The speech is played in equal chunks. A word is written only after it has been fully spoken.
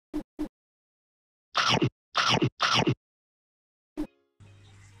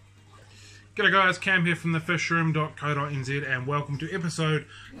G'day guys, Cam here from thefishroom.co.nz and welcome to episode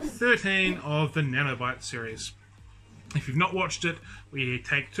 13 of the Nanobite series. If you've not watched it, we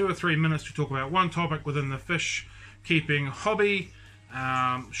take 2 or 3 minutes to talk about one topic within the fish keeping hobby.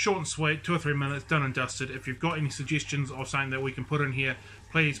 Short and sweet, 2 or 3 minutes, done and dusted. If you've got any suggestions of something that we can put in here,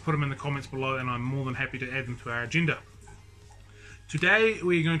 please put them in the comments below and I'm more than happy to add them to our agenda. Today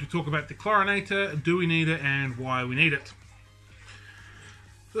we're going to talk about the dechlorinator, do we need it and why we need it.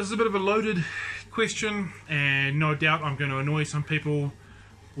 This is a bit of a loaded question and no doubt I'm going to annoy some people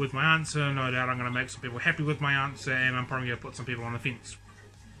with my answer, no doubt I'm going to make some people happy with my answer, and I'm probably going to put some people on the fence.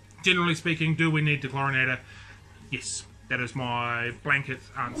 Generally speaking, do we need dechlorinator? Yes, that is my blanket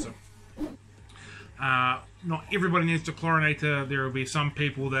answer. Not everybody needs dechlorinator. There will be some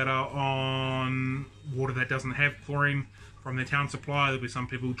people that are on water that doesn't have chlorine from their town supply. There will be some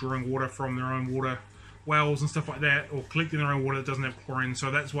people drawing water from their own water wells and stuff like that, or collecting their own water that doesn't have chlorine. So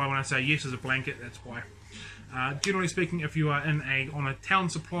that's why when I say yes as a blanket, that's why. Generally speaking, if you are on a town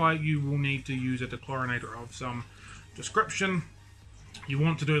supply, you will need to use a dechlorinator of some description. You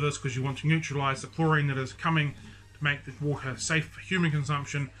want to do this because you want to neutralize the chlorine that is coming to make the water safe for human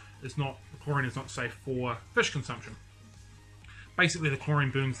consumption. The chlorine is not safe for fish consumption. Basically, the chlorine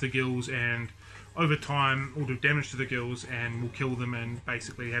burns the gills and over time will do damage to the gills and will kill them and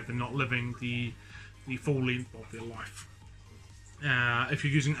basically have them not living the full length of their life. If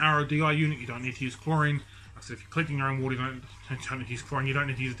you're using RODI unit, you don't need to use chlorine. So if you're collecting your own water, you don't need to use chlorine. You don't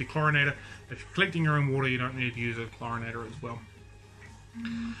need to use a dechlorinator. If you're collecting your own water, you don't need to use a chlorinator as well.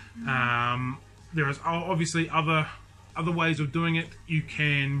 There is obviously other ways of doing it. You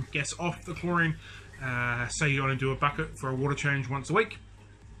can gas off the chlorine. Say you want to do a bucket for a water change once a week.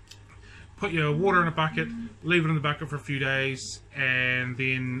 Put your water in a bucket, leave it in the bucket for a few days, and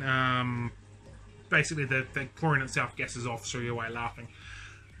then basically the chlorine itself gases off, so you're away laughing.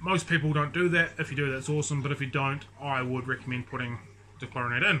 Most people don't do that. If you do, that's awesome, but if you don't, I would recommend putting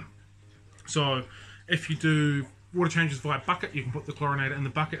dechlorinator in. So if you do water changes via bucket, you can put the dechlorinator in the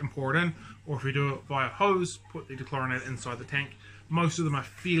bucket and pour it in, or if you do it via hose, put the dechlorinator inside the tank. Most of them are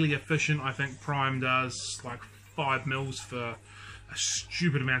fairly efficient. I think Prime does like 5 mils for a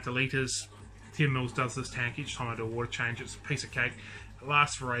stupid amount of litres. 10 mils does this tank each time I do a water change. It's a piece of cake. It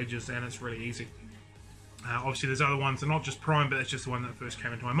lasts for ages and it's really easy. Obviously there's other ones, they're not just Prime, but that's just the one that first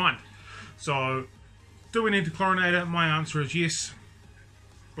came into my mind. So, do we need dechlorinator? My answer is yes.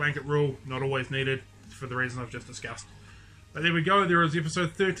 Blanket rule, not always needed, for the reasons I've just discussed. But there we go, there is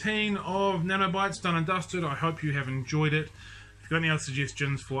episode 13 of Nanobites done and dusted. I hope you have enjoyed it. If you've got any other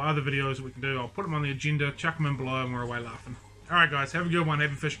suggestions for other videos that we can do, I'll put them on the agenda, chuck them in below, and we're away laughing. Alright guys, have a good one,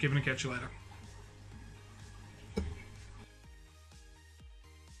 have a fish, Kevin, and catch you later.